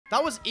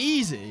That was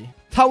easy.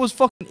 That was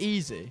fucking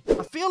easy.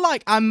 I feel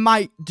like I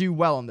might do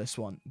well on this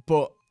one,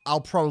 but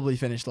I'll probably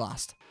finish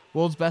last.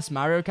 World's best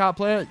Mario Kart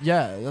player?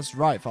 Yeah, that's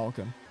right,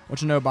 Falcon. What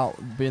do you know about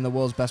being the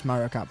world's best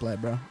Mario Kart player,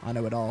 bro? I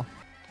know it all.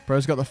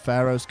 Bro's got the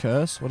Pharos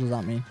curse. What does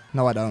that mean?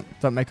 No, I don't.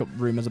 Don't make up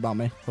rumors about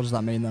me. What does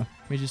that mean, though?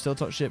 Means you still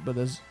talk shit, but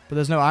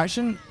there's no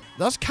action?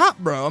 That's cap,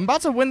 bro. I'm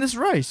about to win this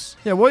race.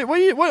 Yeah, what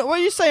are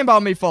you saying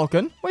about me,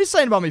 Falcon? What are you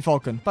saying about me,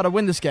 Falcon? About to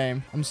win this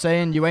game. I'm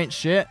saying you ain't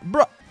shit.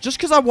 Bro, just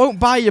because I won't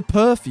buy your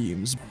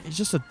perfumes, he's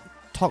just a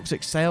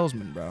toxic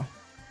salesman, bro.